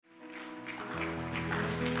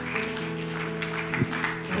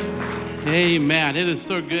Amen. It is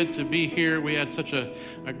so good to be here. We had such a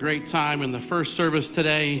great time in the first service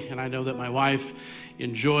today, and I know that my wife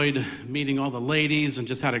enjoyed meeting all the ladies and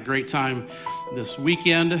just had a great time this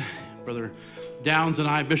weekend. Brother Downs and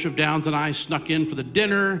I, Bishop Downs and I, snuck in for the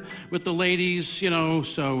dinner with the ladies,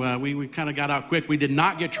 so we kind of got out quick. We did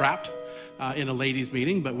not get trapped in a ladies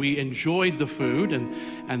meeting, but we enjoyed the food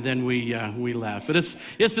and then we left. But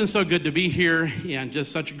it's been so good to be here and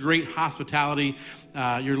just such great hospitality.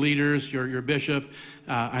 Your leaders, your bishop,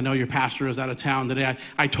 I know your pastor is out of town today.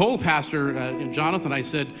 I told Pastor Jonathan, I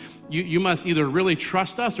said, you must either really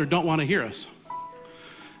trust us or don't want to hear us.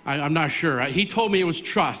 I'm not sure. He told me it was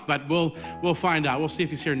trust, but we'll find out. We'll see if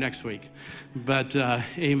he's here next week. But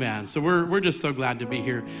amen. So we're just so glad to be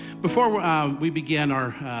here. Before we begin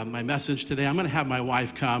my message today, I'm going to have my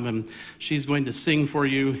wife come, and she's going to sing for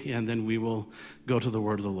you, and then we will go to the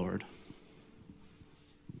word of the Lord.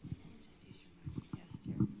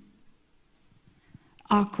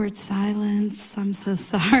 Awkward silence. I'm so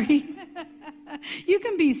sorry. You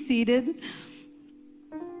can be seated.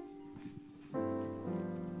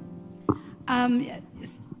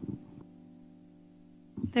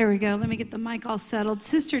 There we go. Let me get the mic all settled.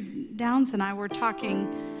 Sister Downs and I were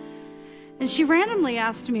talking, and she randomly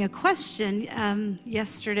asked me a question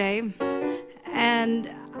yesterday, and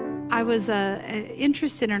I was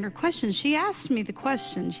interested in her question. She asked me the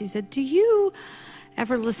question. She said, do you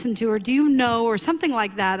ever listen to, or do you know, or something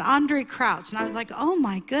like that, Andre Crouch? And I was like, oh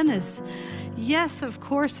my goodness. Yes, of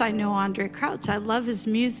course I know Andre Crouch. I love his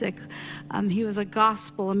music. He was a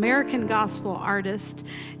American gospel artist,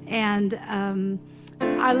 and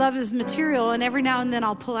I love his material, and every now and then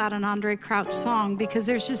I'll pull out an Andre Crouch song because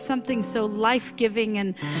there's just something so life-giving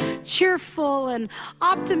and cheerful and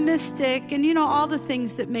optimistic and, all the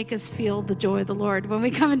things that make us feel the joy of the Lord when we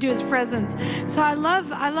come into his presence. So I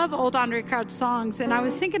love old Andre Crouch songs, and I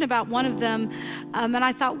was thinking about one of them, and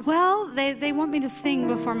I thought, well, they want me to sing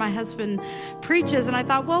before my husband preaches, and I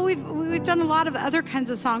thought, well, we've done a lot of other kinds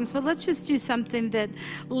of songs, but let's just do something that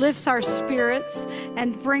lifts our spirits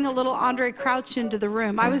and bring a little Andre Crouch into the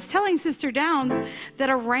room. I was telling Sister Downs that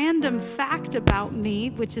a random fact about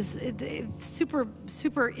me, which is super,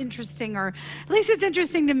 super interesting, or at least it's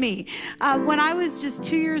interesting to me. When I was just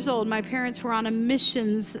 2 years old, my parents were on a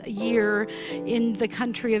missions year in the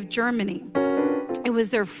country of Germany. It was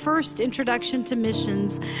their first introduction to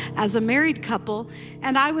missions as a married couple,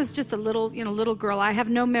 and I was just a little girl. I have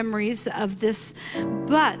no memories of this,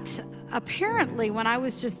 but apparently when I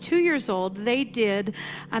was just 2 years old, they did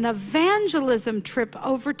an evangelism trip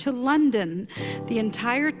over to London. The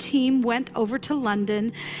entire team went over to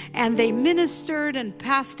London, and they ministered and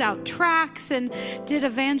passed out tracts and did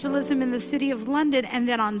evangelism in the city of London. And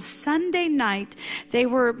then on Sunday night, they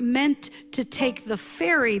were meant to take the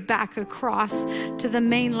ferry back across to the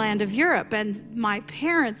mainland of Europe. And my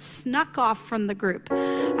parents snuck off from the group.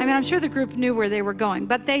 I mean, I'm sure the group knew where they were going,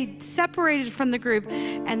 but they separated from the group,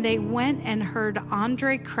 and they went and heard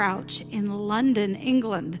Andre Crouch in London,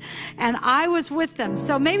 England. And I was with them.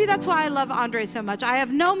 So maybe that's why I love Andre so much. I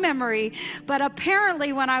have no memory, but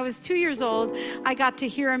apparently when I was 2 years old, I got to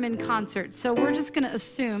hear him in concert. So we're just going to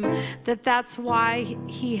assume that that's why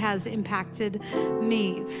he has impacted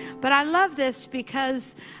me. But I love this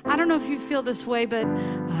because I don't know if you feel this way, but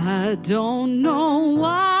I don't know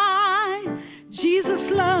why Jesus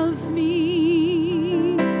loves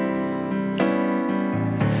me.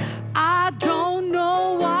 I don't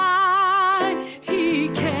know why he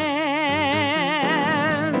cares.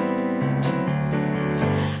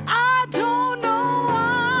 I don't know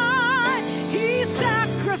why he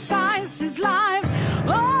sacrificed his life.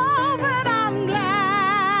 Oh, but I'm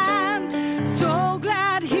glad, so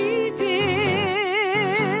glad he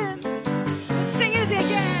did. Sing it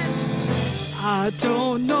again. I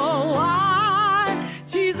don't know why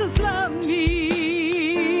Jesus loved me.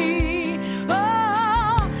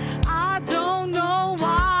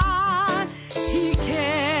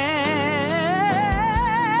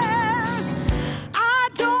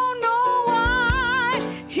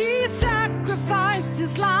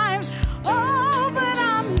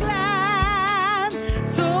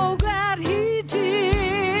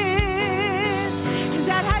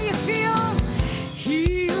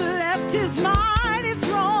 His mighty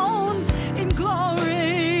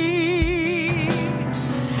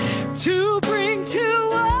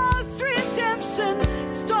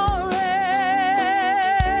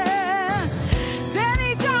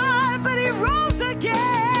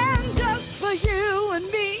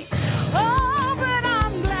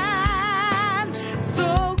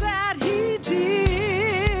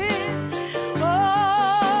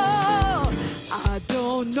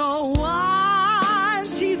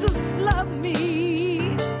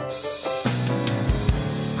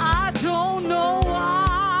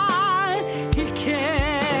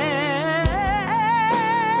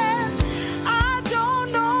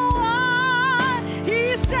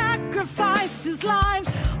his life.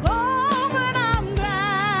 Oh, but I'm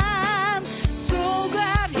glad, so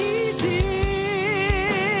glad he did.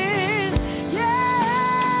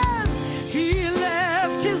 Yes, he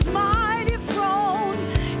left his mighty throne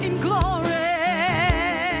in glory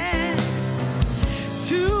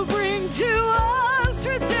to bring to us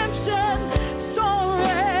redemption story.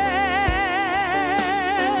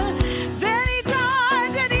 Then he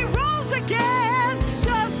died and he rose again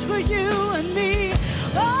just for you and me.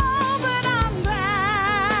 Oh, but I'm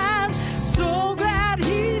glad, so glad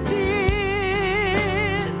he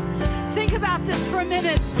did. Think about this for a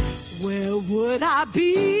minute. Where would I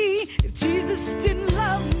be if Jesus didn't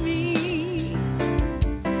love me?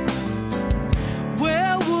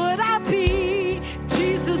 Where would I be if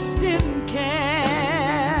Jesus didn't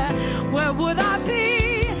care? Where would I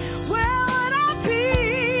be? Where would I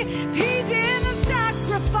be if he didn't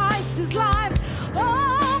sacrifice his life?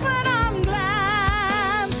 Oh, but I'm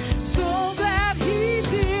glad, so glad he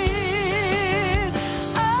did.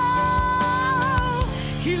 Oh,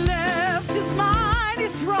 he left his mighty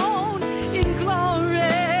throne in glory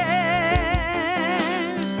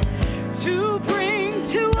to bring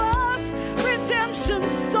to us redemption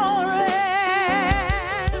story.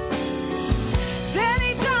 Then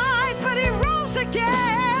he died, but he rose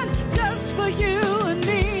again just for you and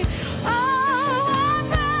me. Oh, I'm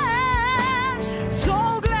glad,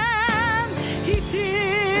 so glad he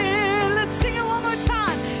did. Let's sing it one more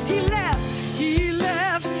time. He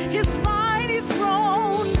left his mighty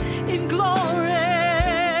throne in glory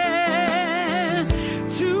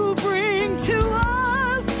to bring to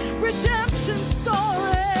us redemption story.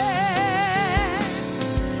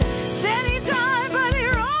 Then he died, but he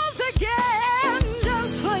rose again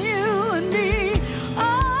just for you and me.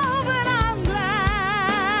 Oh, but I'm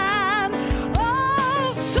glad,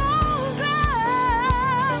 oh, so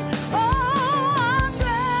glad. Oh, I'm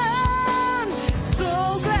glad,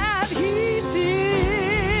 so glad he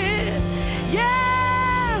did.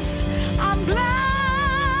 Yes, I'm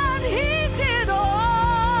glad he did.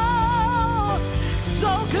 Oh,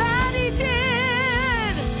 so glad he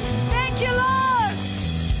did. Thank you, Lord.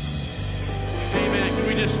 Amen. Can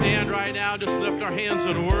we just stand right now, just lift our hands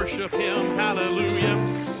and worship him? Hallelujah.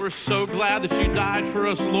 We're so glad that you died for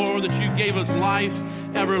us, Lord, that you gave us life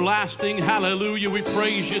everlasting. Hallelujah. We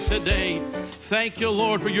praise you today. Thank you,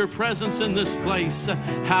 Lord, for your presence in this place.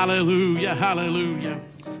 Hallelujah. Hallelujah.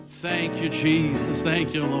 Thank you, Jesus.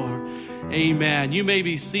 Thank you, Lord. Amen. You may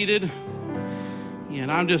be seated.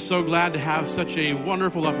 And I'm just so glad to have such a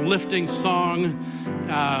wonderful, uplifting song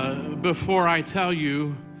before I tell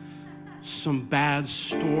you some bad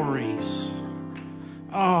stories.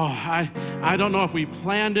 Oh, I don't know if we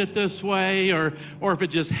planned it this way or if it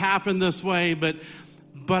just happened this way, but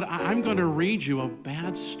I'm going to read you a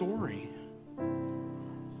bad story.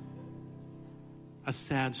 A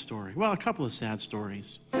sad story. Well, a couple of sad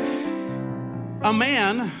stories. A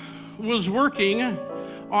man was working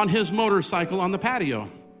on his motorcycle on the patio.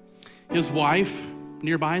 His wife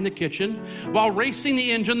nearby in the kitchen. While racing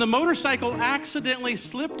the engine, the motorcycle accidentally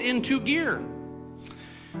slipped into gear.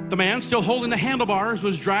 The man, still holding the handlebars,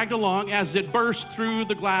 was dragged along as it burst through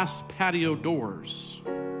the glass patio doors.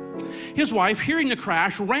 His wife, hearing the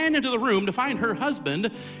crash, ran into the room to find her husband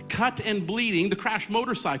cut and bleeding, the crashed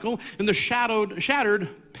motorcycle, and the shattered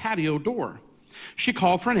patio door. She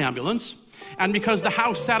called for an ambulance, and because the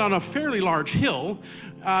house sat on a fairly large hill,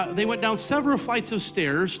 they went down several flights of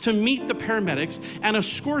stairs to meet the paramedics and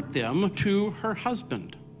escort them to her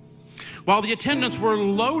husband. While the attendants were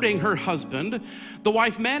loading her husband, the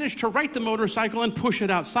wife managed to right the motorcycle and push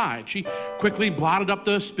it outside. She quickly blotted up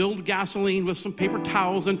the spilled gasoline with some paper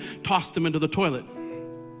towels and tossed them into the toilet.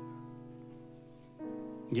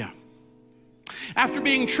 Yeah. After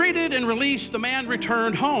being treated and released, the man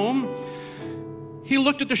returned home. He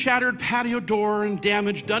looked at the shattered patio door and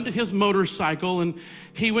damage done to his motorcycle, and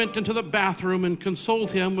he went into the bathroom and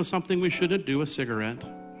consoled him with something we shouldn't do, a cigarette.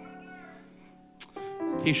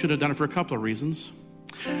 He should have done it for a couple of reasons.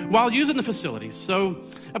 While using the facilities, so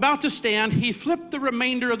about to stand, he flipped the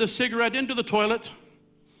remainder of the cigarette into the toilet.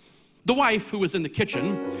 The wife, who was in the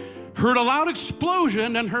kitchen, heard a loud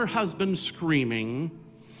explosion and her husband screaming.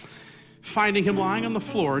 Finding him lying on the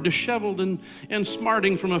floor, disheveled and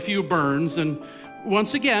smarting from a few burns, and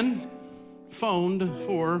once again phoned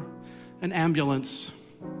for an ambulance.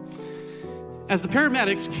 As the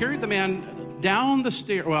paramedics carried the man down the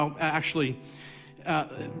stair,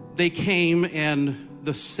 they came and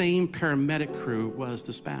the same paramedic crew was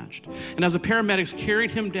dispatched. And as the paramedics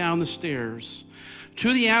carried him down the stairs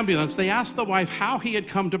to the ambulance, they asked the wife how he had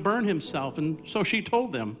come to burn himself, and so she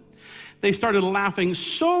told them. they started laughing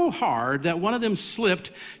so hard that one of them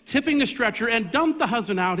slipped, tipping the stretcher, and dumped the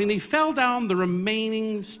husband out, and he fell down the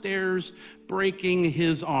remaining stairs, breaking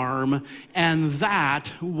his arm. And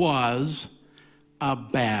that was a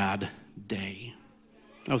bad day.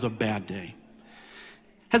 That was a bad day.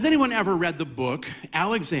 Has anyone ever read the book,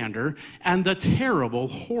 Alexander and the Terrible,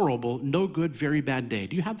 Horrible, No Good, Very Bad Day?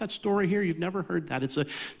 Do you have that story here? You've never heard that. It's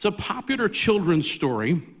a popular children's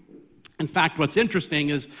story. In fact, what's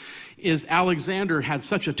interesting is Alexander had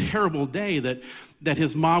such a terrible day that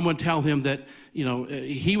his mom would tell him that,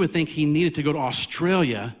 he would think he needed to go to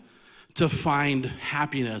Australia to find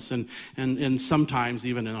happiness. And sometimes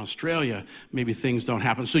even in Australia, maybe things don't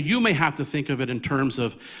happen. So you may have to think of it in terms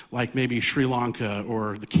of like maybe Sri Lanka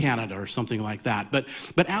or Canada or something like that. But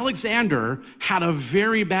Alexander had a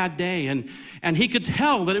very bad day, and he could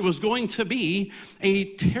tell that it was going to be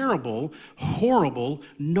a terrible, horrible,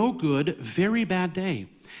 no good, very bad day.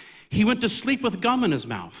 He went to sleep with gum in his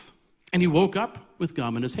mouth, and he woke up with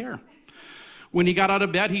gum in his hair. When he got out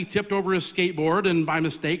of bed, he tipped over his skateboard and by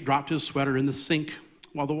mistake dropped his sweater in the sink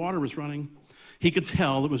while the water was running. He could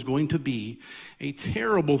tell it was going to be a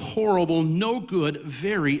terrible, horrible, no good,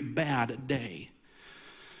 very bad day.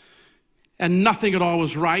 And nothing at all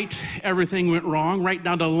was right. Everything went wrong, right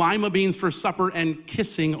down to lima beans for supper and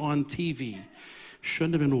kissing on TV.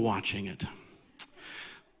 Shouldn't have been watching it.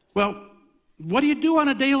 Well, what do you do on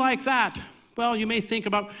a day like that? Well, you may think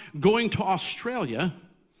about going to Australia,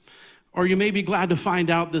 or you may be glad to find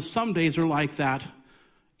out that some days are like that,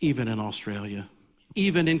 even in Australia,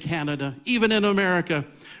 even in Canada, even in America.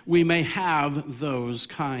 We may have those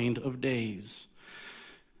kind of days.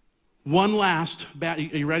 One last bad, are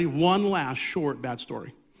you ready? One last short bad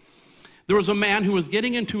story. There was a man who was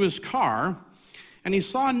getting into his car, and he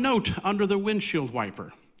saw a note under the windshield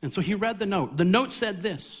wiper. And so he read the note. The note said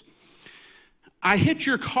this: I hit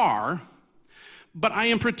your car, but I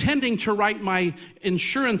am pretending to write my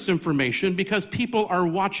insurance information because people are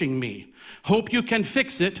watching me. Hope you can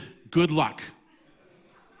fix it. Good luck.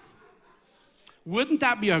 Wouldn't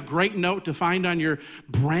that be a great note to find on your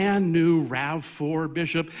brand new RAV4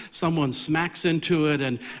 Bishop? Someone smacks into it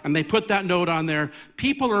and they put that note on there.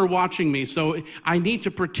 People are watching me, so I need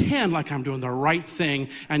to pretend like I'm doing the right thing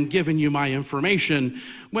and giving you my information,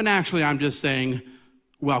 when actually I'm just saying,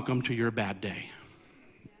 welcome to your bad day.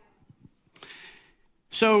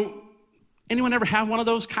 So, anyone ever have one of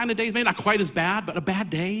those kind of days? Maybe not quite as bad, but a bad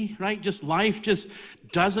day, right? Just life just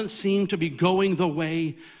doesn't seem to be going the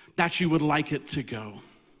way that you would like it to go.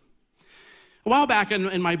 A while back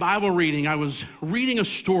in my Bible reading, I was reading a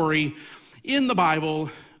story in the Bible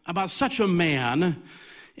about such a man.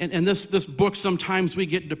 And this book, sometimes we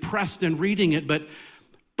get depressed in reading it, but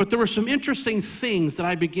there were some interesting things that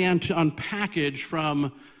I began to unpackage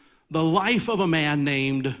from the life of a man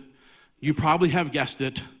named, you probably have guessed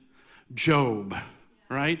it, Job,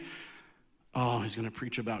 right? Oh, he's going to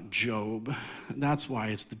preach about Job. That's why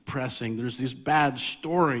it's depressing. There's these bad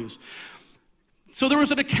stories. So there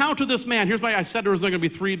was an account of this man. Here's why I said there was only going to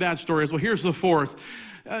be 3 bad stories. Well, here's the 4th.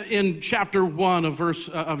 In chapter 1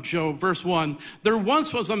 of Job, verse 1, there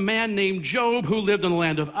once was a man named Job who lived in the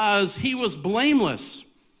land of Uz. He was blameless,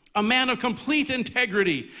 a man of complete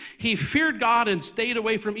integrity. He feared God and stayed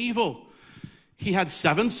away from evil. He had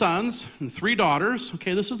 7 sons and 3 daughters.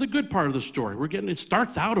 Okay, this is the good part of the story. It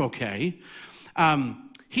starts out okay.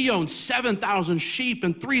 He owned 7,000 sheep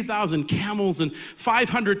and 3,000 camels and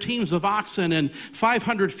 500 teams of oxen and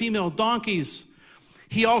 500 female donkeys.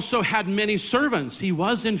 He also had many servants. He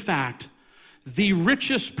was, in fact, the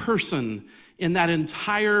richest person in that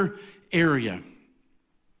entire area.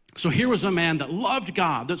 So here was a man that loved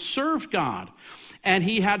God, that served God. And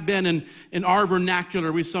he had been, in our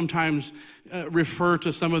vernacular, we sometimes refer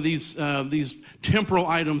to some of these temporal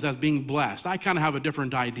items as being blessed. I kind of have a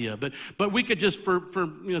different idea, but we could just, for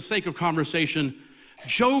sake of conversation,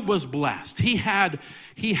 Job was blessed. He had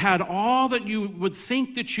all that you would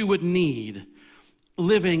think that you would need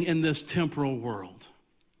living in this temporal world.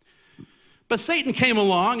 But Satan came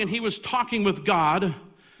along and he was talking with God.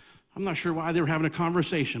 I'm not sure why they were having a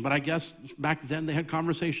conversation, but I guess back then they had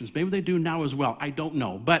conversations. Maybe they do now as well. I don't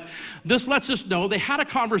know. But this lets us know they had a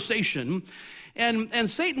conversation, and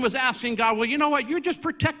Satan was asking God, well, you know what? You're just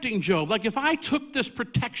protecting Job. Like if I took this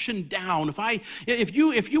protection down, if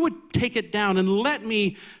you would take it down and let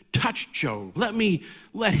me touch Job, let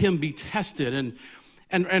him be tested.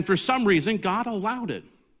 And for some reason, God allowed it.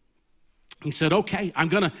 He said, okay, I'm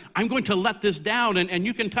going to let this down, and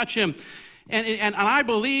you can touch him. And I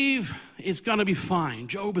believe it's going to be fine.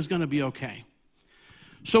 Job is going to be okay.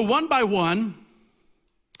 So one by one,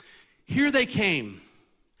 here they came.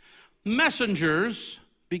 Messengers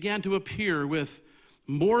began to appear with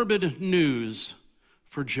morbid news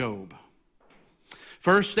for Job.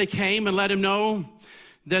 First, they came and let him know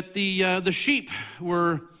that the sheep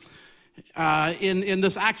were in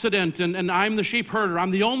this accident, and I'm the sheep herder. I'm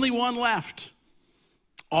the only one left.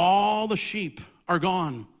 All the sheep are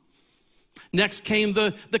gone. Next came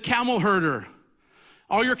the camel herder.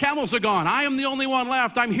 All your camels are gone. I am the only one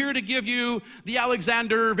left. I'm here to give you the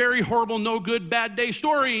Alexander, very horrible, no good, bad day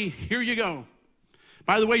story. Here you go.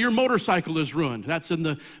 By the way, your motorcycle is ruined. That's in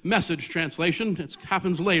the Message translation. It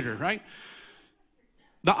happens later, right?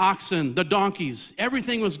 The oxen, the donkeys,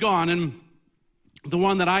 everything was gone. And the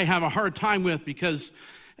one that I have a hard time with, because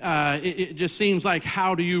it just seems like,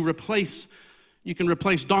 how do you replace, you can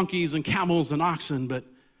replace donkeys and camels and oxen, but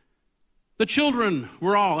the children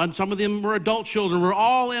were all, and some of them were adult children, were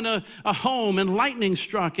all in a home, and lightning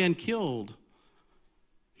struck and killed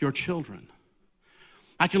your children.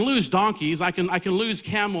 I can lose donkeys, I can lose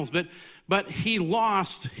camels, but he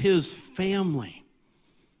lost his family.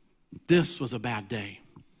 This was a bad day.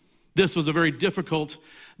 This was a very difficult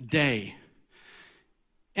day.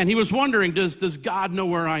 And he was wondering, does God know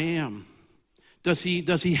where I am? Does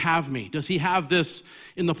he have me? Does he have this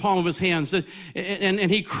in the palm of his hands?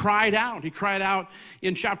 And he cried out. He cried out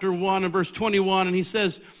in chapter 1 and verse 21, and he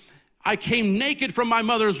says, I came naked from my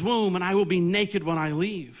mother's womb, and I will be naked when I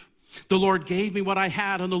leave. The Lord gave me what I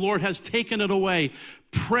had, and the Lord has taken it away.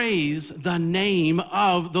 Praise the name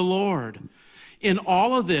of the Lord. In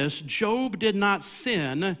all of this, Job did not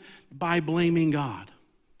sin by blaming God.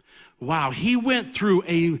 Wow, he went through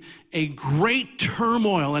a great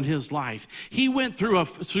turmoil in his life. He went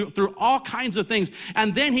through all kinds of things,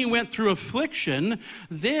 and then he went through affliction.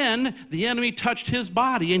 Then the enemy touched his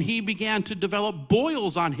body, and he began to develop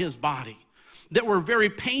boils on his body that were very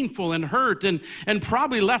painful and hurt, and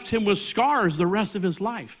probably left him with scars the rest of his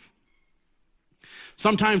life.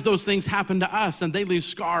 Sometimes those things happen to us, and they leave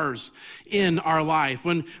scars in our life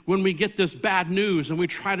when we get this bad news and we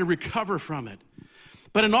try to recover from it.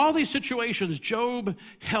 But in all these situations, Job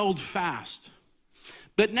held fast.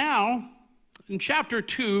 But now, in chapter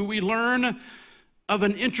 2, we learn of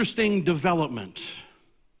an interesting development.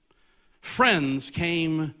 Friends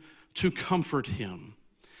came to comfort him,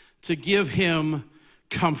 to give him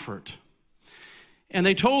comfort. And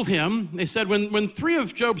they told him, they said, when 3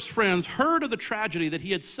 of Job's friends heard of the tragedy that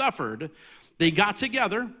he had suffered, they got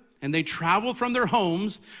together and they traveled from their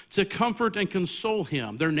homes to comfort and console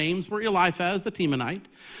him. Their names were Eliphaz the Temanite,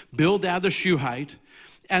 Bildad the Shuhite,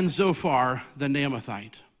 and Zophar the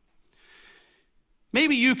Naamathite.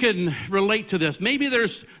 Maybe you can relate to this. Maybe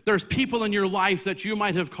there's people in your life that you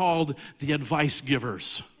might have called the advice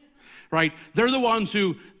givers, right? They're the ones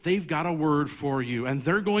who, they've got a word for you, and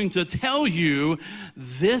they're going to tell you,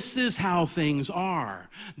 this is how things are.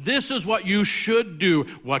 This is what you should do,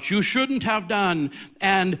 what you shouldn't have done.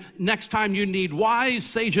 And next time you need wise,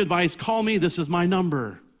 sage advice, call me. This is my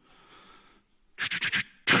number.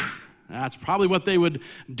 That's probably what they would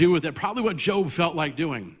do with it, probably what Job felt like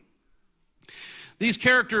doing. These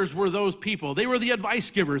characters were those people. They were the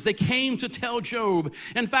advice givers. They came to tell Job.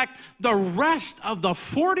 In fact, the rest of the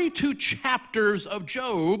 42 chapters of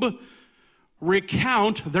Job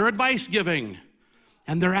recount their advice giving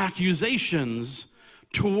and their accusations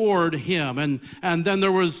toward him. And then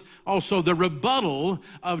there was also the rebuttal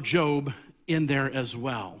of Job in there as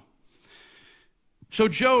well. So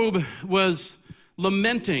Job was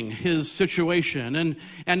lamenting his situation,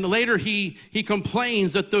 and later he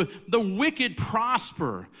complains that the wicked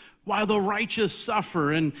prosper while the righteous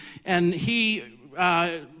suffer, and he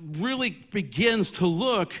really begins to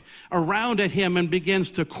look around at him and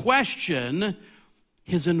begins to question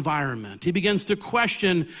his environment. He begins to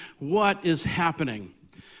question what is happening.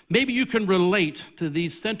 Maybe you can relate to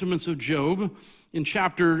these sentiments of Job in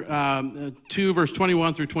chapter 2, verse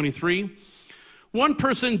 21 through 23. One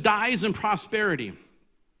person dies in prosperity,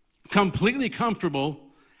 completely comfortable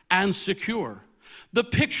and secure, the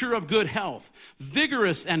picture of good health,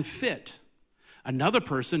 vigorous and fit. Another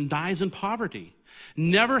person dies in poverty,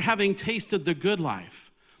 never having tasted the good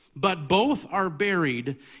life, but both are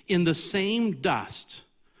buried in the same dust,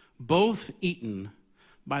 both eaten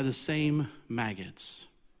by the same maggots.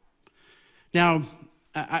 Now,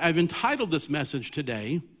 I've entitled this message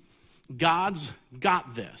today, God's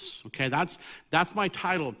Got This. Okay, that's my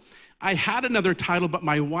title. I had another title, but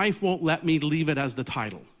my wife won't let me leave it as the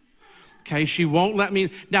title. Okay, she won't let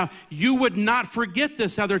me. Now, you would not forget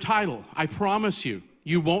this other title. I promise you.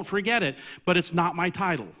 You won't forget it, but it's not my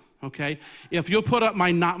title. Okay, if you'll put up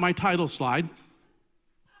my not my title slide.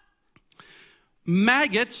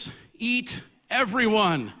 Maggots eat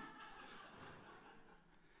everyone.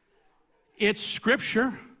 It's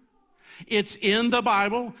scripture. It's in the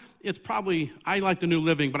Bible. It's probably, I like the New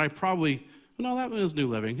Living, but no, that is New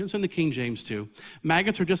Living. It's in the King James too.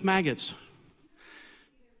 Maggots are just maggots.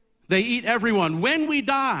 They eat everyone. When we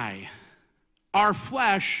die, our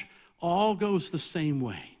flesh all goes the same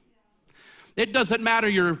way. It doesn't matter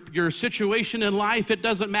your situation in life. It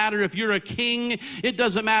doesn't matter if you're a king. It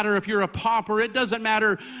doesn't matter if you're a pauper. It doesn't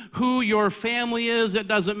matter who your family is. It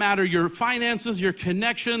doesn't matter your finances, your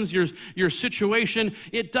connections, your situation.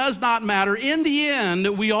 It does not matter. In the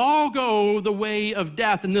end, we all go the way of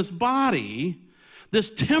death. And this body,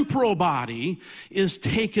 this temporal body, is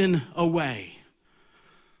taken away.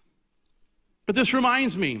 But this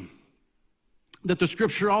reminds me that the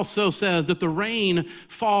scripture also says that the rain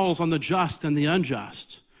falls on the just and the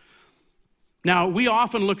unjust. Now, we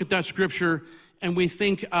often look at that scripture and we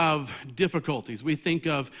think of difficulties. We think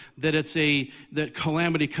of that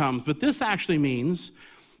calamity comes. But this actually means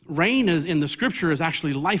rain in the scripture is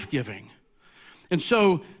actually life-giving. And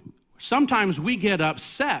so sometimes we get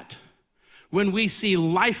upset when we see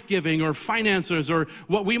life-giving or finances or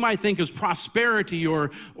what we might think is prosperity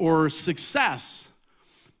or success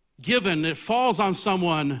given, it falls on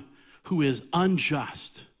someone who is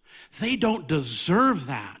unjust. They don't deserve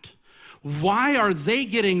that. Why are they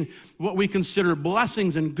getting what we consider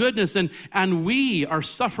blessings and goodness and we are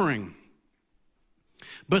suffering?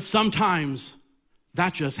 But sometimes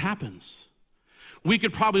that just happens. We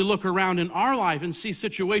could probably look around in our life and see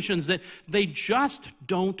situations that they just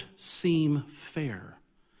don't seem fair.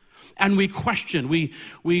 And we question, we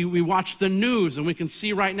watch the news, and we can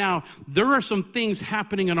see right now, there are some things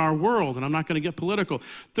happening in our world, and I'm not going to get political.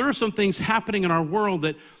 There are some things happening in our world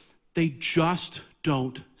that they just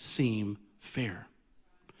don't seem fair.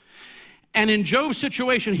 And in Job's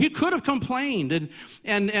situation, he could have complained,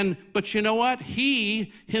 but you know what?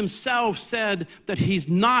 He himself said that he's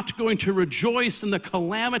not going to rejoice in the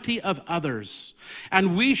calamity of others.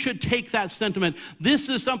 And we should take that sentiment. This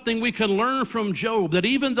is something we can learn from Job, that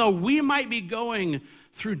even though we might be going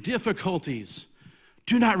through difficulties,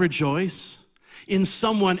 do not rejoice in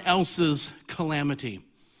someone else's calamity.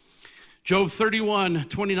 Job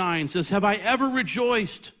 31:29 says, "Have I ever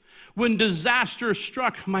rejoiced when disaster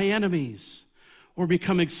struck my enemies, or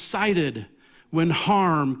become excited when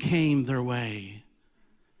harm came their way?"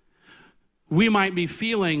 We might be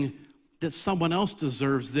feeling that someone else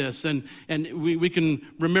deserves this, and we can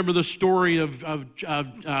remember the story of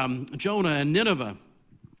Jonah and Nineveh.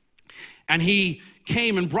 And he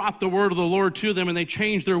came and brought the word of the Lord to them, and they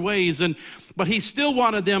changed their ways, but he still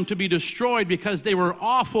wanted them to be destroyed because they were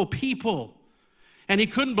awful people. And he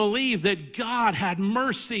couldn't believe that God had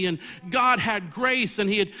mercy and God had grace, and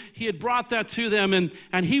he had brought that to them.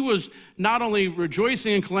 And he was not only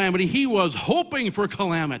rejoicing in calamity, he was hoping for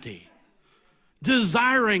calamity,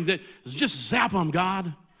 desiring that just zap them,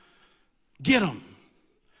 God, get them.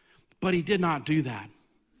 But he did not do that.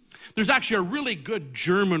 There's actually a really good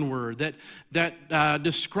German word that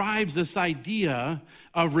describes this idea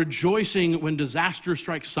of rejoicing when disaster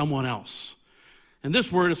strikes someone else. And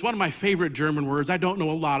this word is one of my favorite German words. I don't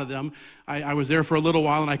know a lot of them. I was there for a little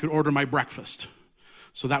while, and I could order my breakfast.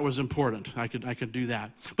 So that was important. I could do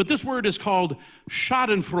that. But this word is called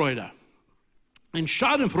Schadenfreude. And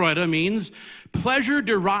Schadenfreude means pleasure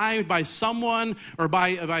derived by someone or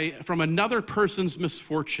from another person's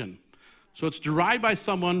misfortune. So it's derived by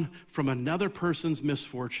someone from another person's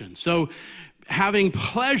misfortune. So having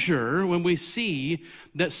pleasure when we see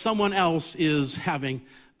that someone else is having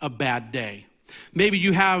a bad day. Maybe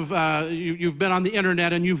you have, you've been on the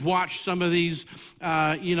internet and you've watched some of these,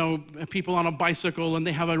 people on a bicycle and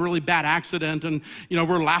they have a really bad accident, and,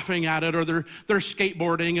 we're laughing at it, or they're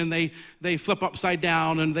skateboarding and they flip upside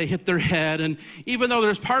down and they hit their head. And even though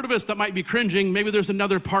there's part of us that might be cringing, maybe there's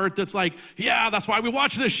another part that's like, yeah, that's why we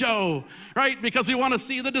watch this show, right? Because we want to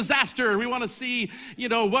see the disaster. We want to see,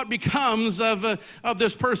 what becomes of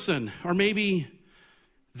this person. Or maybe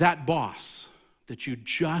that boss that you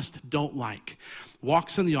just don't like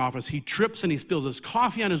walks in the office, he trips and he spills his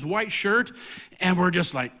coffee on his white shirt, and we're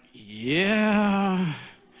just like, yeah,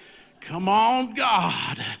 come on,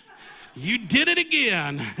 God, you did it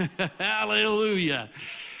again. Hallelujah.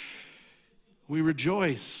 We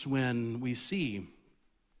rejoice when we see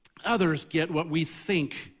others get what we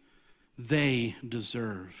think they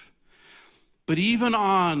deserve. But even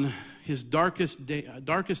on his darkest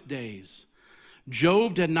days,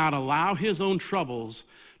 Job did not allow his own troubles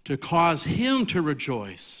to cause him to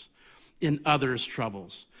rejoice in others'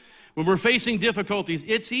 troubles. When we're facing difficulties,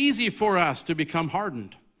 it's easy for us to become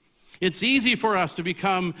hardened. It's easy for us to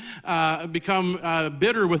become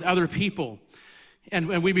bitter with other people.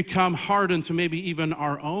 And we become hardened to maybe even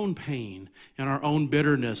our own pain and our own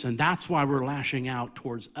bitterness. And that's why we're lashing out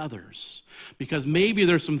towards others. Because maybe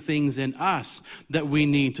there's some things in us that we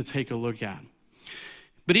need to take a look at.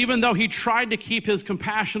 But even though he tried to keep his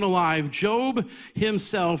compassion alive, Job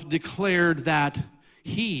himself declared that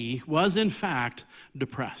he was in fact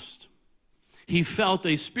depressed. He felt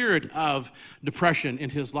a spirit of depression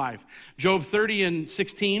in his life. Job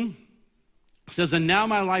 30:16 says, "And now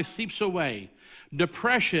my life seeps away.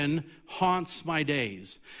 Depression haunts my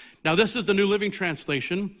days." Now, this is the New Living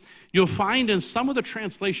Translation. You'll find in some of the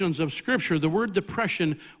translations of Scripture, the word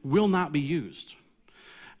depression will not be used.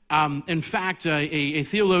 In fact, a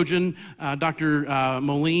theologian, Dr.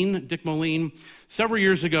 Dick Moline, several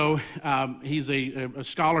years ago, he's a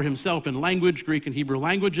scholar himself in language, Greek and Hebrew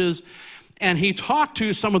languages, and he talked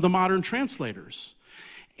to some of the modern translators.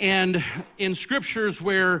 And in scriptures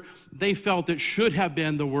where they felt it should have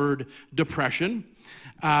been the word depression,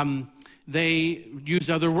 they used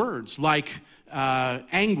other words like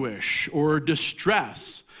anguish or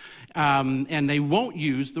distress, and they won't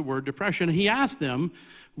use the word depression. He asked them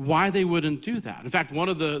why they wouldn't do that. In fact, one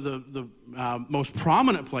of the most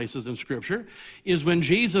prominent places in Scripture is when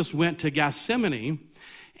Jesus went to Gethsemane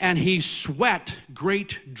and he sweat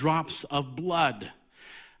great drops of blood.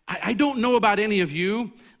 I don't know about any of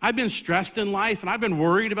you. I've been stressed in life and I've been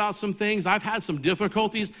worried about some things. I've had some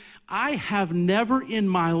difficulties. I have never in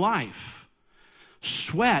my life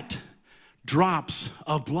sweat drops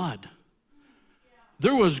of blood.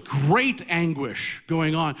 There was great anguish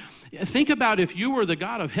going on. Think about if you were the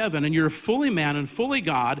God of heaven and you're fully man and fully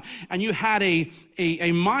God, and you had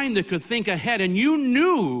a mind that could think ahead, and you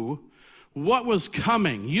knew what was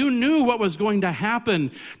coming. You knew what was going to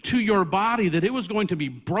happen to your body, that it was going to be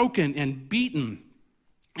broken and beaten,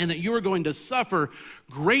 and that you were going to suffer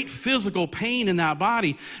great physical pain in that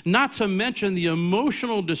body, not to mention the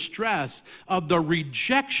emotional distress of the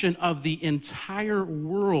rejection of the entire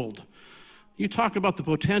world. You talk about the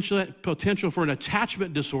potential for an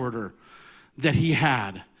attachment disorder that he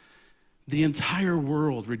had. The entire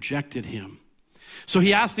world rejected him. So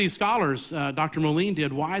he asked these scholars, Dr. Moline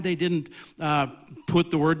did, why they didn't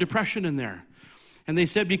put the word depression in there. And they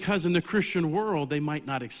said because in the Christian world, they might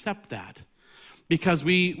not accept that. Because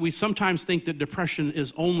we sometimes think that depression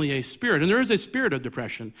is only a spirit. And there is a spirit of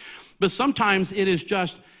depression. But sometimes it is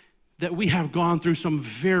just that we have gone through some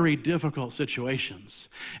very difficult situations.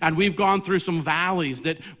 And we've gone through some valleys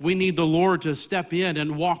that we need the Lord to step in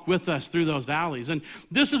and walk with us through those valleys. And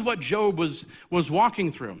this is what Job was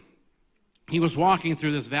walking through. He was walking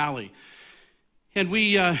through this valley. And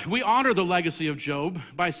we honor the legacy of Job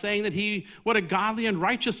by saying that what a godly and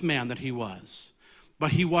righteous man that he was.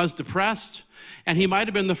 But he was depressed, and he might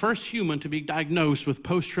have been the first human to be diagnosed with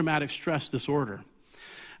post-traumatic stress disorder.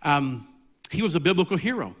 He was a biblical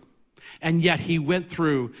hero. And yet he went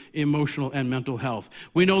through emotional and mental health.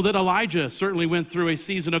 We know that Elijah certainly went through a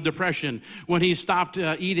season of depression when he stopped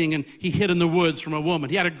eating and he hid in the woods from a woman.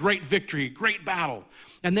 He had a great victory, great battle.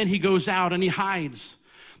 And then he goes out and he hides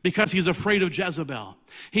because he's afraid of Jezebel.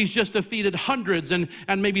 He's just defeated hundreds and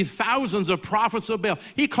maybe thousands of prophets of Baal.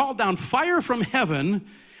 He called down fire from heaven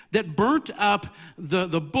that burnt up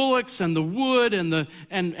the bullocks and the wood and the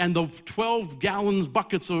 12 gallons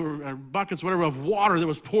buckets whatever of water that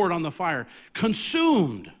was poured on the fire,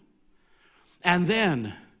 consumed. And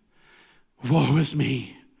then, woe is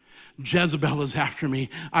me, Jezebel is after me,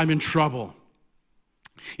 I'm in trouble.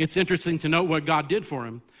 It's interesting to note what God did for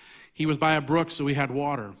him. He was by a brook, so he had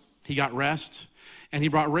water. He got rest. And he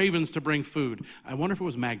brought ravens to bring food. I wonder if it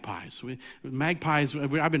was magpies.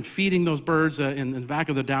 I've been feeding those birds in the back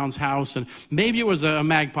of the Downs house, and maybe it was a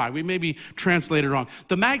magpie. We maybe translated wrong.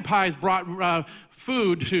 The magpies brought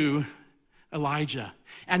food to Elijah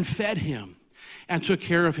and fed him and took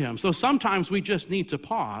care of him. So sometimes we just need to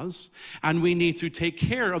pause, and we need to take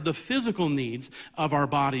care of the physical needs of our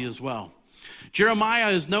body as well.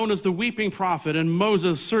 Jeremiah is known as the weeping prophet, and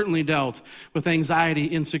Moses certainly dealt with anxiety,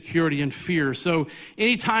 insecurity, and fear. So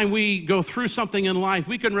anytime we go through something in life,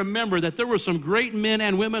 we can remember that there were some great men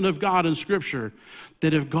and women of God in Scripture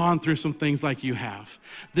that have gone through some things like you have,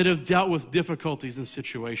 that have dealt with difficulties and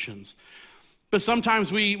situations. But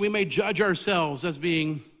sometimes we may judge ourselves as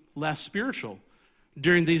being less spiritual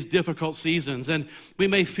during these difficult seasons. And we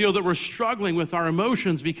may feel that we're struggling with our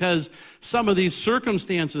emotions because some of these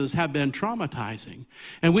circumstances have been traumatizing.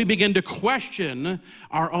 And we begin to question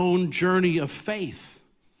our own journey of faith.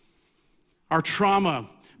 Our trauma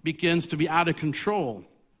begins to be out of control.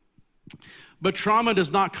 But trauma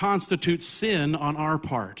does not constitute sin on our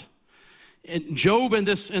part. And Job in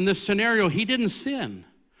this scenario, he didn't sin.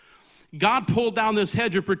 God pulled down this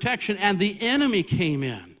hedge of protection, and the enemy came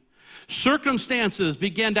in. Circumstances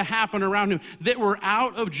began to happen around him that were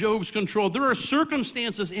out of Job's control. There are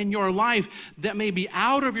circumstances in your life that may be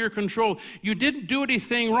out of your control. You didn't do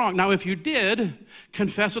anything wrong. Now, if you did,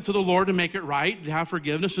 confess it to the Lord and make it right, have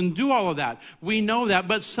forgiveness, and do all of that. We know that.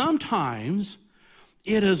 But sometimes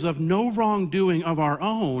it is of no wrongdoing of our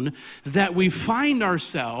own that we find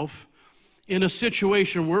ourselves in a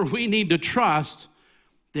situation where we need to trust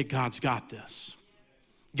that God's got this.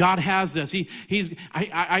 God has this.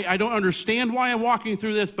 I don't understand why I'm walking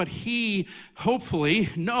through this, but He hopefully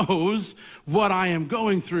knows what I am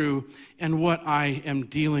going through and what I am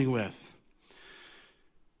dealing with.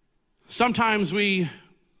 Sometimes when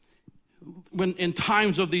in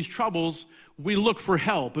times of these troubles, we look for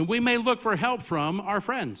help, and we may look for help from our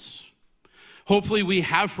friends. Hopefully we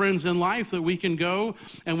have friends in life that we can go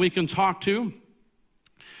and we can talk to.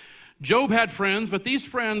 Job had friends, but these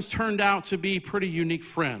friends turned out to be pretty unique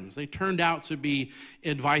friends. They turned out to be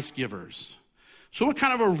advice givers. So what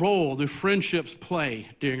kind of a role do friendships play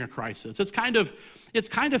during a crisis? It's kind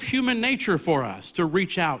of human nature for us to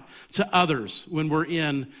reach out to others when we're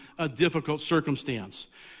in a difficult circumstance.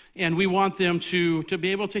 And we want them to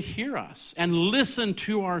be able to hear us and listen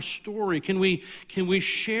to our story. Can we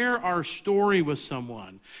share our story with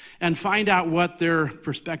someone and find out what their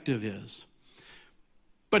perspective is?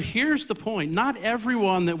 But here's the point. Not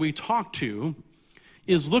everyone that we talk to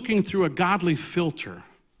is looking through a godly filter.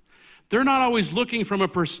 They're not always looking from a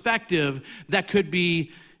perspective that could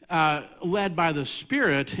be led by the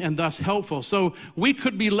Spirit and thus helpful. So we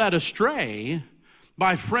could be led astray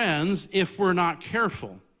by friends if we're not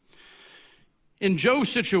careful. In Job's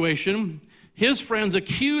situation, his friends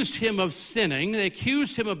accused him of sinning. They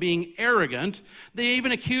accused him of being arrogant. They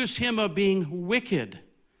even accused him of being wicked.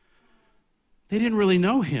 They didn't really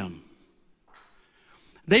know him.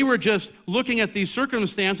 They were just looking at these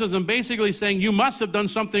circumstances and basically saying, you must have done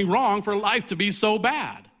something wrong for life to be so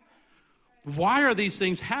bad. Why are these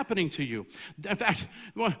things happening to you? In fact,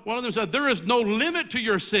 one of them said, there is no limit to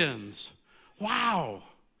your sins. Wow,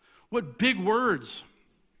 what big words.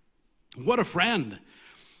 What a friend.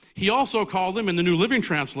 He also called him, in the New Living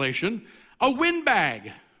Translation, a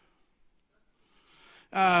windbag.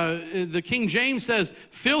 The King James says,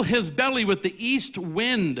 fill his belly with the east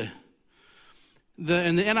wind.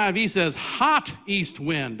 And the NIV says, hot east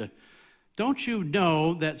wind. Don't you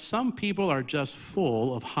know that some people are just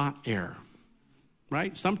full of hot air,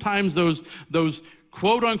 right? Sometimes those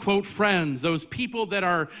quote-unquote friends, those people that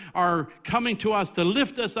are coming to us to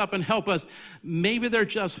lift us up and help us, maybe they're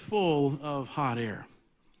just full of hot air.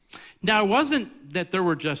 Now, it wasn't that there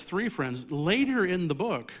were just three friends. Later in the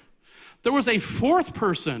book, there was a fourth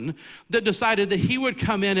person that decided that he would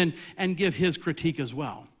come in and give his critique as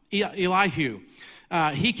well. Elihu,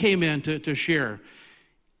 he came in to share.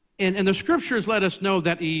 And the scriptures let us know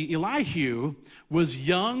that Elihu was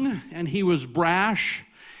young and he was brash,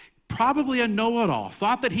 probably a know-it-all,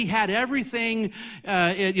 thought that he had everything.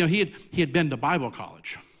 He had been to Bible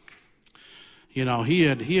college. You know, he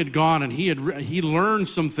had gone and he learned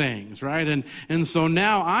some things, right? And so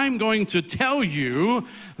now I'm going to tell you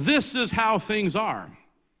this is how things are.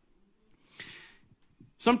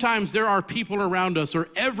 Sometimes there are people around us, or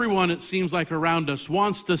everyone it seems like around us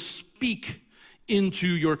wants to speak into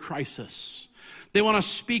your crisis. They want to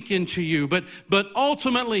speak into you, but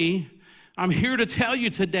ultimately, I'm here to tell you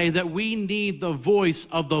today that we need the voice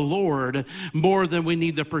of the Lord more than we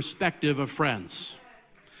need the perspective of friends.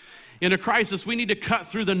 In a crisis, we need to cut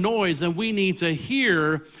through the noise and we need to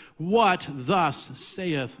hear what thus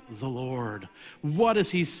saith the Lord. What is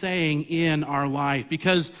He saying in our life?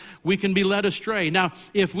 Because we can be led astray. Now,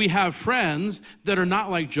 if we have friends that are not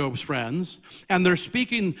like Job's friends, and they're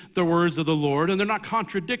speaking the words of the Lord, and they're not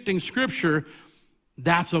contradicting Scripture,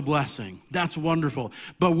 that's a blessing. That's wonderful.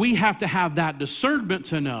 But we have to have that discernment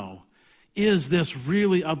to know, is this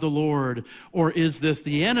really of the Lord, or is this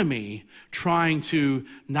the enemy trying to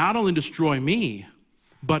not only destroy me,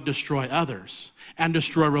 but destroy others and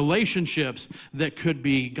destroy relationships that could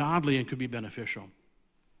be godly and could be beneficial?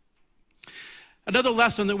 Another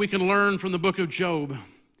lesson that we can learn from the book of Job: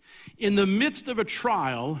 in the midst of a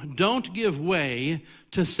trial, don't give way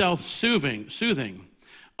to self-soothing.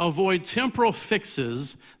 Avoid temporal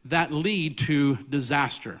fixes that lead to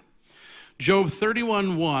disaster. Job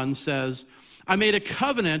 31:1 says, I made a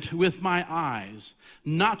covenant with my eyes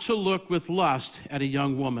not to look with lust at a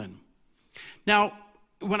young woman. Now,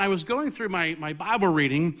 when I was going through my Bible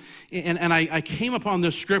reading, and I came upon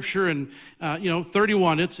this scripture, and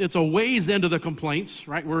 31, it's a ways into the complaints,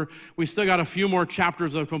 right? We still got a few more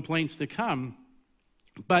chapters of complaints to come.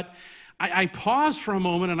 But I paused for a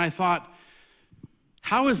moment and I thought,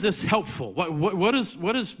 how is this helpful? What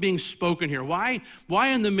is being spoken here? Why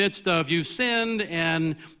in the midst of you've sinned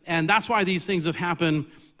and that's why these things have happened,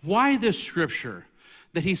 why this scripture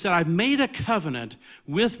that he said, I've made a covenant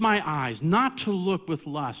with my eyes not to look with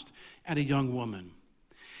lust at a young woman.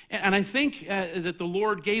 And I think that the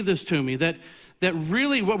Lord gave this to me, that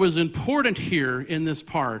really what was important here in this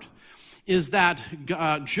part is that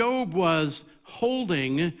Job was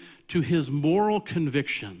holding to his moral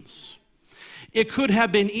convictions. It could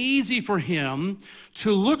have been easy for him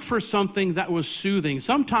to look for something that was soothing.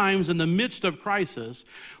 Sometimes in the midst of crisis,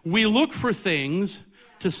 we look for things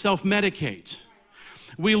to self-medicate.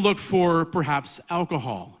 We look for perhaps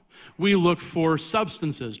alcohol. We look for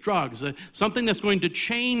substances, drugs, something that's going to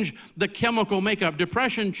change the chemical makeup.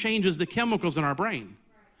 Depression changes the chemicals in our brain.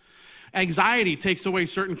 Anxiety takes away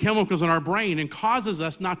certain chemicals in our brain and causes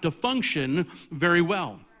us not to function very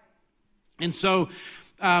well. And so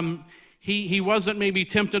he wasn't maybe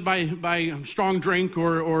tempted by strong drink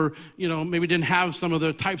or maybe didn't have some of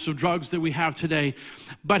the types of drugs that we have today.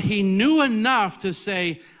 But he knew enough to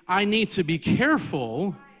say, I need to be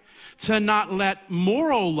careful to not let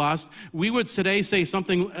moral lust, we would today say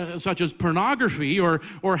something such as pornography or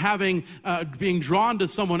being drawn to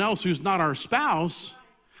someone else who's not our spouse.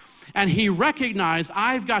 And he recognized,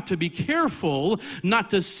 I've got to be careful not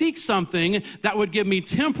to seek something that would give me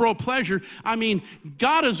temporal pleasure. I mean,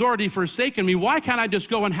 God has already forsaken me. Why can't I just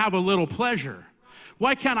go and have a little pleasure?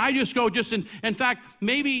 Why can't I just go in fact,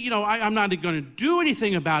 maybe, I'm not going to do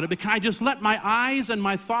anything about it, but can I just let my eyes and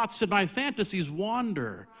my thoughts and my fantasies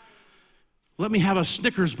wander? Let me have a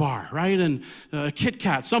Snickers bar, right? And a Kit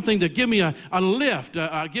Kat, something to give me a lift,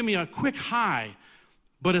 give me a quick high.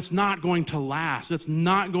 But it's not going to last. It's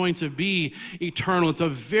not going to be eternal. It's a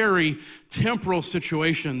very temporal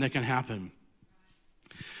situation that can happen.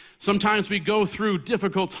 Sometimes we go through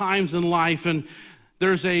difficult times in life, and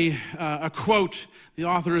there's a quote, the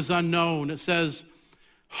author is unknown. It says,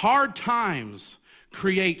 hard times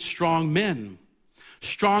create strong men.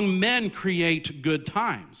 Strong men create good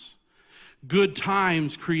times. Good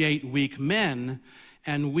times create weak men,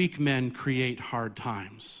 and weak men create hard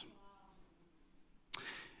times.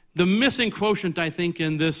 The missing quotient, I think,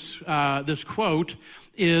 in this quote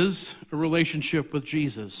is a relationship with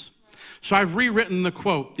Jesus. So I've rewritten the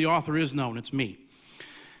quote. The author is known. It's me.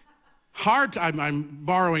 I'm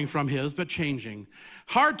borrowing from his, but changing.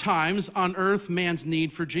 Hard times unearth man's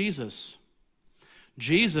need for Jesus.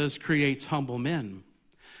 Jesus creates humble men.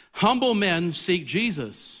 Humble men seek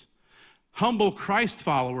Jesus. Humble Christ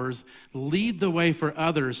followers lead the way for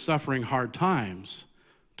others suffering hard times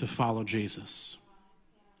to follow Jesus.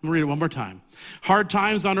 I'm going to read it one more time. Hard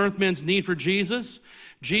times unearth men's need for Jesus.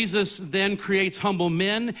 Jesus then creates humble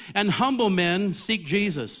men, and humble men seek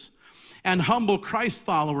Jesus. And humble Christ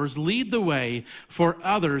followers lead the way for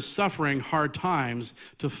others suffering hard times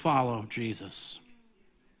to follow Jesus.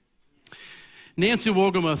 Nancy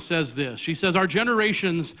Wolgemuth says this. She says, our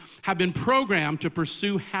generations have been programmed to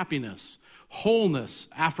pursue happiness, wholeness,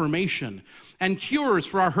 affirmation, and cures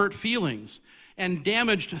for our hurt feelings and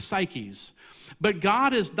damaged psyches. But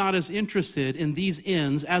God is not as interested in these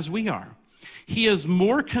ends as we are. He is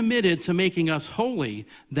more committed to making us holy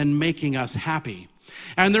than making us happy.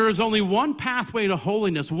 And there is only one pathway to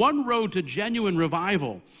holiness, one road to genuine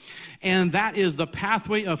revival, and that is the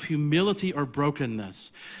pathway of humility or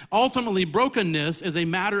brokenness. Ultimately, brokenness is a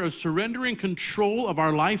matter of surrendering control of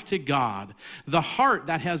our life to God. The heart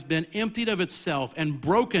that has been emptied of itself and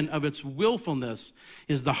broken of its willfulness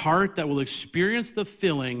is the heart that will experience the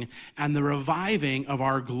filling and the reviving of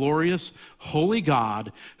our glorious, holy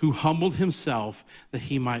God who humbled himself that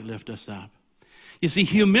he might lift us up. You see,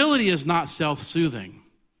 humility is not self-soothing.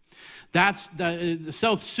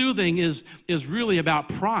 Self-soothing is really about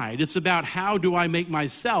pride. It's about how do I make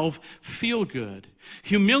myself feel good.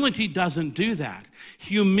 Humility doesn't do that.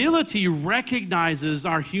 Humility recognizes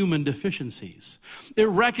our human deficiencies. It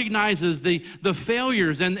recognizes the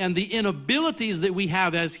failures and the inabilities that we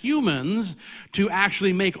have as humans to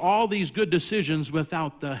actually make all these good decisions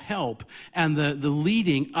without the help and the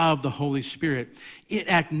leading of the Holy Spirit. It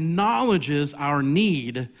acknowledges our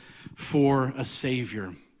need for a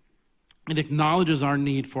Savior. It acknowledges our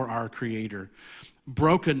need for our Creator.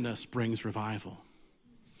 Brokenness brings revival.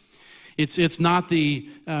 It's not the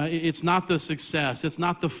success. It's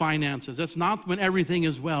not the finances. It's not when everything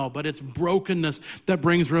is well, but it's brokenness that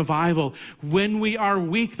brings revival. When we are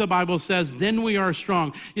weak, the Bible says, then we are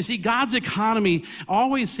strong. You see, God's economy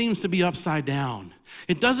always seems to be upside down.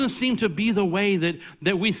 It doesn't seem to be the way that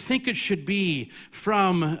we think it should be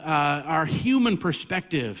from our human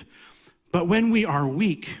perspective. But when we are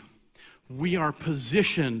weak, we are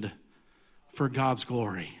positioned for God's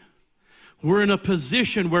glory. We're in a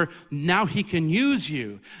position where now he can use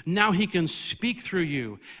you, now he can speak through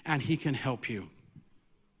you, and he can help you.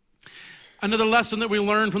 Another lesson that we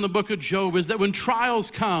learn from the book of Job is that when trials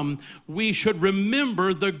come, we should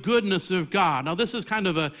remember the goodness of God. Now, this is kind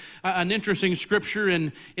of an interesting scripture,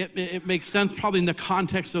 and it makes sense probably in the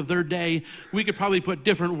context of their day. We could probably put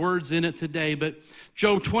different words in it today, but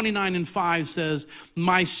Job 29:5 says,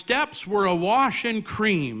 "My steps were awash in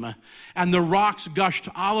cream, and the rocks gushed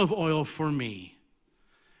olive oil for me."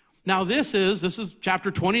 Now this is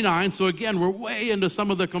chapter 29, so again, we're way into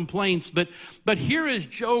some of the complaints, but here is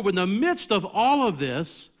Job in the midst of all of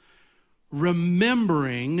this,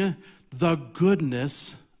 remembering the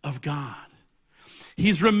goodness of God.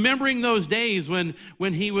 He's remembering those days when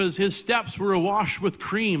his steps were awash with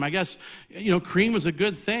cream. I guess, cream is a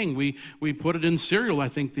good thing. We put it in cereal, I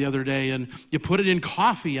think, the other day, and you put it in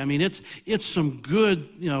coffee. I mean, it's some good,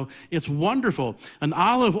 it's wonderful. And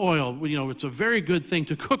olive oil, it's a very good thing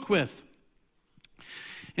to cook with.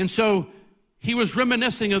 And so he was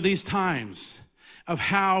reminiscing of these times of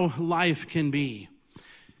how life can be.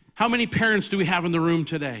 How many parents do we have in the room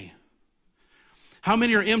today? How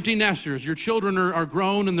many are empty nesters? Your children are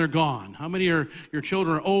grown and they're gone. How many are your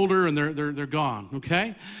children are older and they're gone?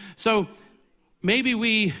 Okay? So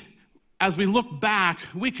maybe as we look back,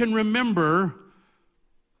 we can remember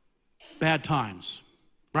bad times,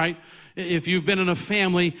 right? If you've been in a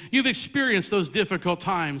family, you've experienced those difficult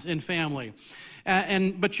times in family.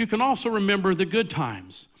 But you can also remember the good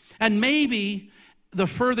times. And maybe the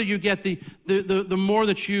further you get, the more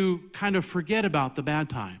that you kind of forget about the bad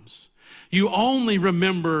times. You only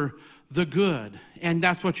remember the good, and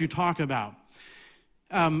that's what you talk about.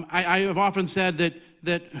 I have often said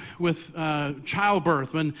that with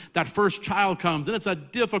childbirth, when that first child comes, and it's a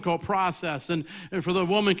difficult process, and for the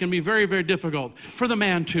woman can be very, very difficult. For the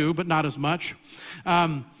man too, but not as much.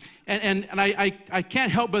 And I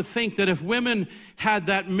can't help but think that if women had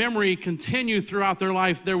that memory continue throughout their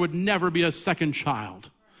life, there would never be a second child.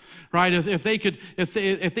 Right? If they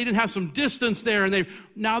didn't have some distance there, and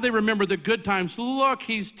now they remember the good times. Look,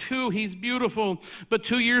 he's beautiful. But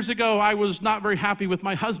 2 years ago, I was not very happy with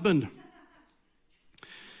my husband.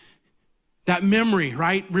 That memory,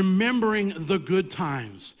 right? Remembering the good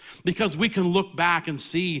times, because we can look back and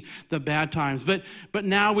see the bad times. But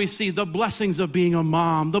now we see the blessings of being a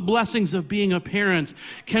mom, the blessings of being a parent.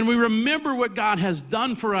 Can we remember what God has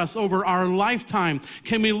done for us over our lifetime?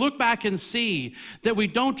 Can we look back and see that we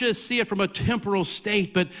don't just see it from a temporal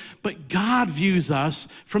state, but God views us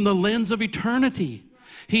from the lens of eternity.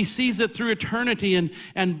 He sees it through eternity,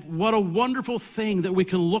 and what a wonderful thing that we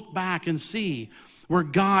can look back and see where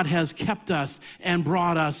God has kept us and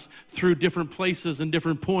brought us through different places and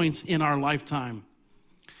different points in our lifetime.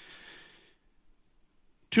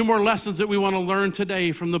 2 more lessons that we want to learn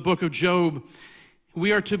today from the book of Job.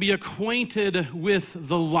 We are to be acquainted with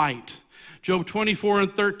the light. Job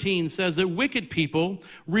 24:13 says that wicked people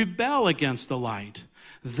rebel against the light.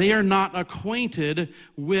 They are not acquainted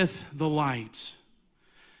with the light.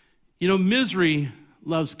 Misery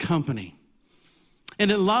loves company, and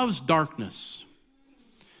it loves darkness.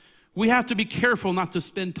 We have to be careful not to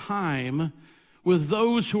spend time with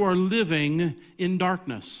those who are living in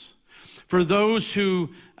darkness. For those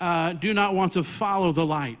who do not want to follow the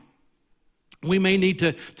light, we may need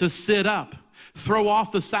to sit up, throw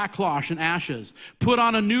off the sackcloth and ashes, put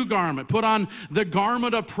on a new garment, put on the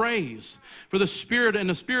garment of praise for the spirit and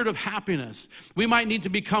the spirit of happiness. We might need to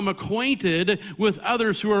become acquainted with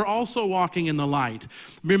others who are also walking in the light.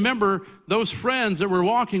 Remember, those friends that we're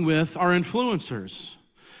walking with are influencers.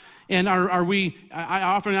 And I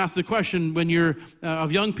often ask the question when you're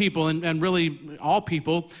of young people and really all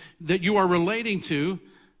people that you are relating to,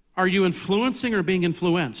 are you influencing or being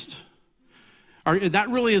influenced? That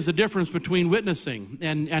really is the difference between witnessing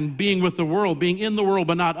and being with the world, being in the world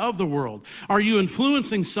but not of the world. Are you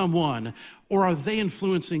influencing someone, or are they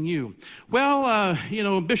influencing you? Well,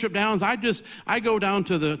 Bishop Downs, I go down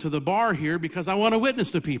to the bar here because I want to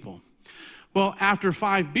witness to people. Well, after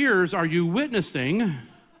 5 beers, are you witnessing?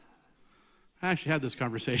 I actually had this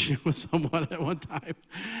conversation with someone at one time.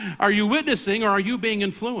 Are you witnessing, or are you being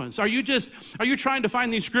influenced? Are you trying to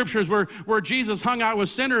find these scriptures where Jesus hung out with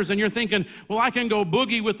sinners, and you're thinking, well, I can go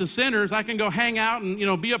boogie with the sinners, I can go hang out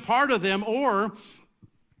and be a part of them, or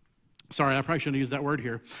sorry, I probably shouldn't use that word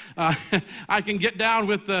here. I can get down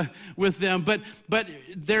with them, but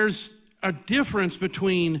there's a difference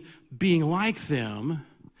between being like them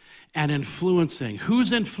and influencing.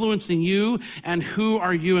 Who's influencing you, and who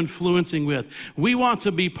are you influencing with? We want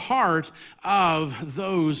to be part of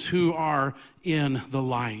those who are in the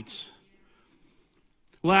light.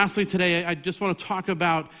 Lastly, today, I just want to talk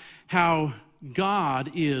about how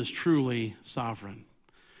God is truly sovereign.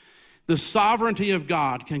 The sovereignty of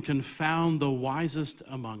God can confound the wisest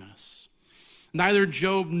among us. Neither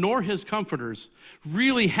Job nor his comforters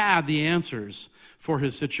really had the answers for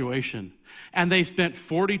his situation. And they spent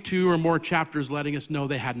 42 or more chapters letting us know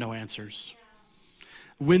they had no answers.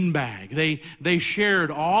 Windbag. They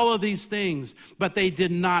shared all of these things, but they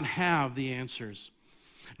did not have the answers.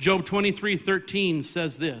 Job 23:13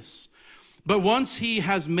 says this, "But once he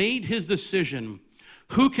has made his decision,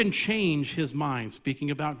 who can change his mind?" Speaking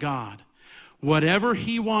about God. Whatever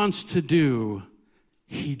he wants to do,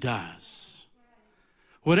 he does.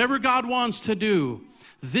 Whatever God wants to do,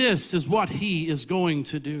 this is what he is going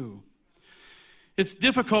to do. It's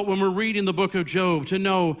difficult when we're reading the book of Job to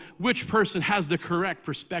know which person has the correct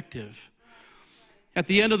perspective. At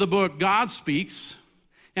the end of the book, God speaks,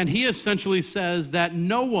 and he essentially says that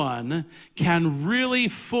no one can really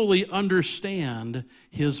fully understand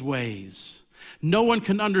his ways. No one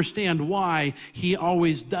can understand why he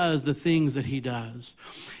always does the things that he does.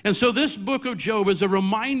 And so this book of Job is a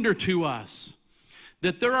reminder to us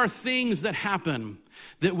that there are things that happen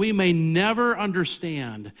that we may never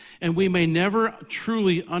understand, and we may never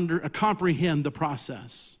truly comprehend the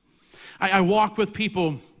process. I walk with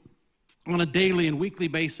people on a daily and weekly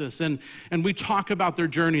basis, and we talk about their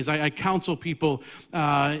journeys. I counsel people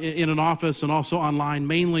in an office and also online,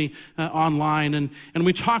 mainly online, and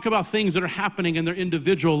we talk about things that are happening in their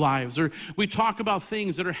individual lives, or we talk about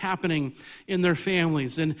things that are happening in their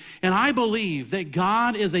families. And I believe that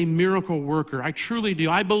God is a miracle worker. I truly do.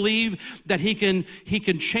 I believe that he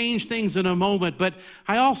can change things in a moment, but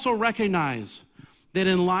I also recognize that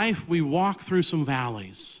in life we walk through some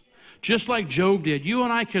valleys. Just like Job did. You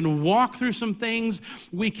and I can walk through some things.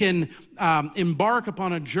 We can embark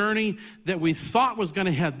upon a journey that we thought was going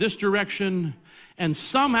to head this direction, and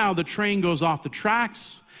somehow the train goes off the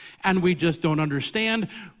tracks, and we just don't understand.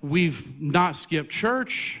 We've not skipped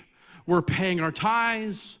church. We're paying our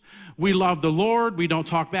tithes. We love the Lord. We don't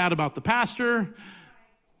talk bad about the pastor.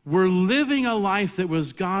 We're living a life that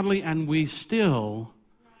was godly, and we still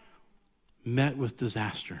met with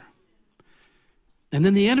disaster. And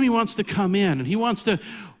then the enemy wants to come in, and he wants to,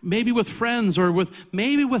 maybe with friends or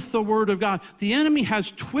maybe with the Word of God. The enemy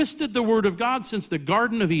has twisted the Word of God since the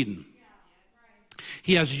Garden of Eden.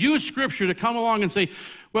 He has used Scripture to come along and say,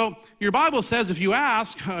 well, your Bible says if you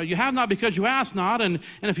ask, you have not because you ask not, and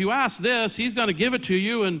if you ask this, he's going to give it to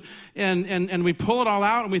you, and we pull it all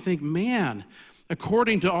out, and we think, man,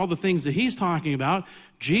 according to all the things that he's talking about,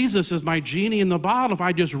 Jesus is my genie in the bottle. If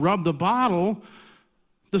I just rub the bottle,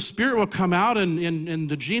 the Spirit will come out, and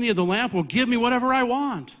the genie of the lamp will give me whatever I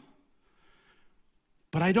want.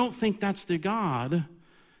 But I don't think that's the God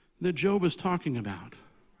that Job is talking about.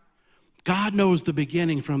 God knows the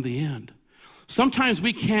beginning from the end. Sometimes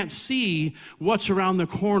we can't see what's around the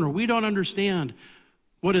corner. We don't understand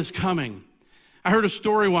what is coming. I heard a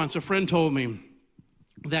story once. A friend told me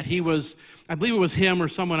that he was, I believe it was him or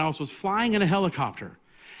someone else, was flying in a helicopter.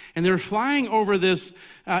 And they were flying over this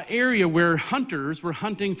area where hunters were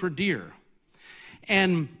hunting for deer.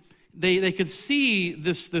 And they could see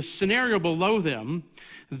this scenario below them.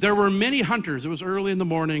 There were many hunters. It was early in the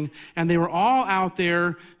morning, and they were all out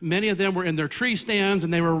there. Many of them were in their tree stands,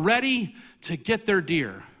 and they were ready to get their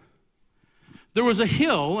deer. There was a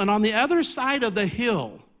hill, and on the other side of the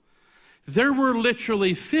hill, there were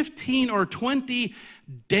literally 15 or 20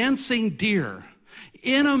 dancing deer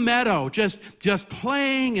in a meadow, just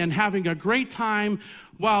playing and having a great time,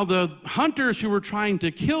 while the hunters who were trying to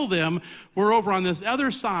kill them were over on this other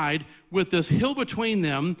side with this hill between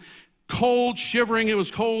them, cold, shivering. It was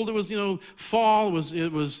cold. It was, fall.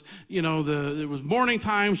 It was morning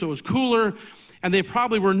time, so it was cooler, and they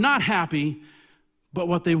probably were not happy, but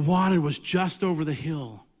what they wanted was just over the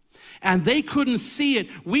hill. And they couldn't see it.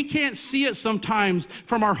 We can't see it sometimes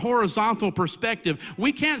from our horizontal perspective.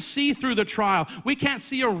 We can't see through the trial. We can't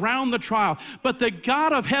see around the trial. But the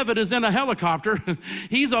God of heaven is in a helicopter.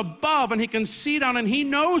 He's above, and he can see down, and he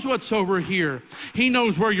knows what's over here. He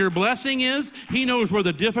knows where your blessing is. He knows where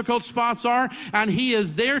the difficult spots are, and he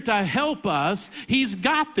is there to help us. He's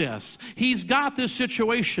got this. He's got this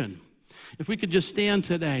situation. If we could just stand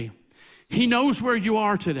today. He knows where you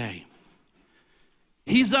are today.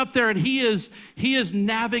 He's up there, and he is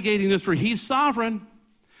navigating this for. He's sovereign.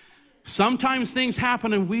 Sometimes things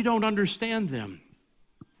happen and we don't understand them.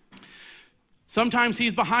 Sometimes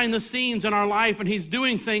he's behind the scenes in our life, and he's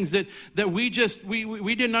doing things that we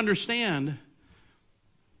didn't understand.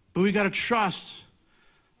 But we got to trust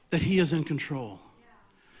that he is in control.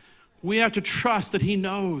 We have to trust that he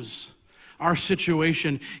knows our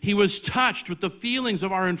situation. He was touched with the feelings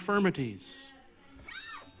of our infirmities.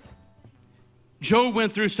 Job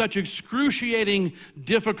went through such excruciating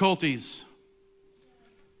difficulties.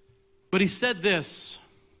 But he said this,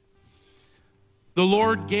 "The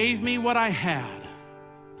Lord gave me what I had,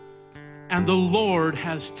 and the Lord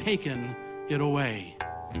has taken it away."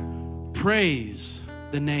 Praise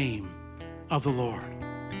the name of the Lord.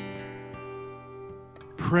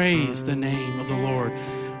 Praise the name of the Lord.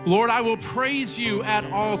 Lord, I will praise you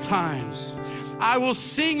at all times. I will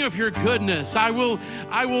sing of your goodness. I will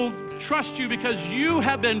trust you because you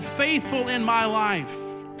have been faithful in my life.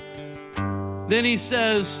 Then he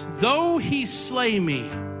says, "Though he slay me,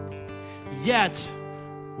 yet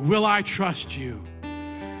will I trust you."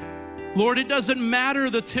 Lord, it doesn't matter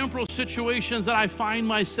the temporal situations that I find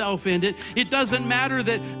myself in. It doesn't matter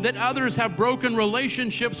that others have broken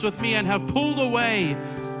relationships with me and have pulled away.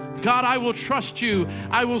 God, I will trust you.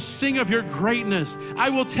 I will sing of your greatness. I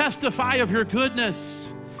will testify of your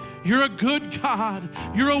goodness. You're a good God.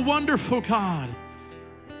 You're a wonderful God.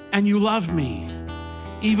 And you love me.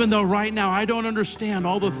 Even though right now I don't understand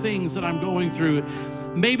all the things that I'm going through.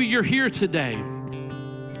 Maybe you're here today.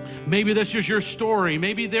 Maybe this is your story.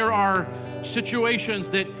 Maybe there are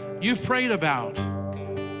situations that you've prayed about,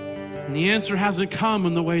 and the answer hasn't come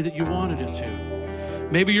in the way that you wanted it to.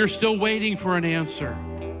 Maybe you're still waiting for an answer.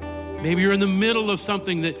 Maybe you're in the middle of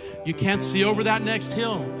something that you can't see over that next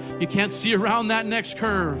hill. You can't see around that next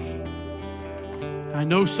curve. I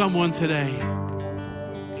know someone today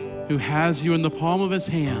who has you in the palm of his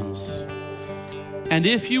hands. And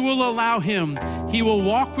if you will allow him, he will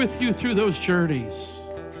walk with you through those journeys.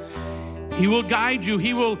 He will guide you.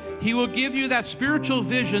 He will give you that spiritual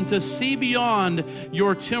vision to see beyond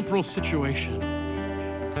your temporal situation.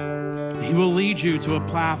 He will lead you to a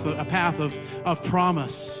path of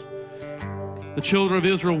promise. The children of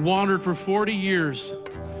Israel wandered for 40 years.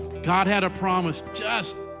 God had a promise,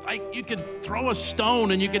 just like you could throw a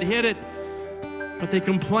stone and you could hit it. But they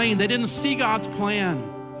complained. They didn't see God's plan.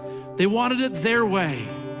 They wanted it their way.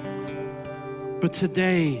 But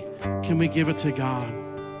today, can we give it to God?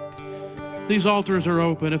 These altars are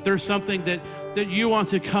open. If there's something that you want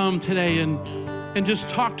to come today and just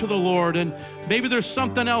talk to the Lord, and maybe there's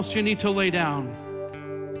something else you need to lay down,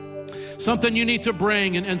 something you need to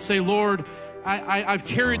bring and say, "Lord, I've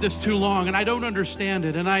carried this too long and I don't understand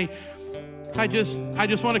it, and I just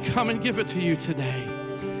want to come and give it to you today."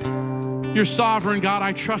 You're sovereign, God,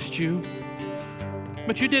 I trust you.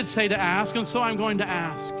 But you did say to ask, and so I'm going to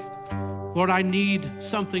ask. Lord, I need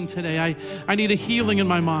something today. I need a healing in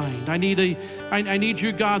my mind. I need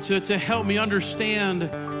you, God, to help me understand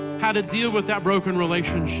how to deal with that broken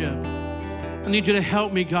relationship. I need you to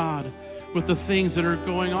help me, God, with the things that are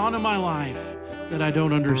going on in my life that I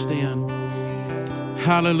don't understand.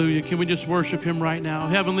 Hallelujah. Can we just worship him right now?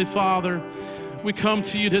 Heavenly Father, we come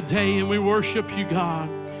to you today and we worship you, God.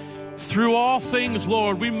 Through all things,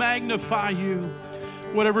 Lord, we magnify you.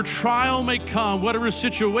 Whatever trial may come, whatever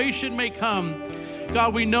situation may come,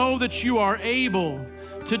 God, we know that you are able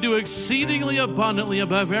to do exceedingly abundantly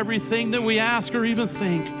above everything that we ask or even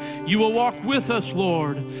think. You will walk with us,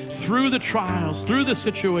 Lord, through the trials, through the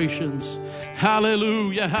situations.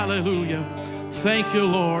 Hallelujah, hallelujah. Thank you,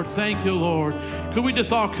 Lord. Thank you, Lord. Could we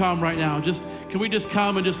just all come right now? Can we just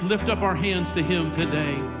come and just lift up our hands to him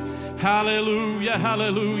today? Hallelujah,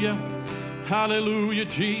 hallelujah. Hallelujah,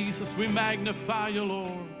 Jesus. We magnify you,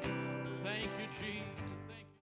 Lord.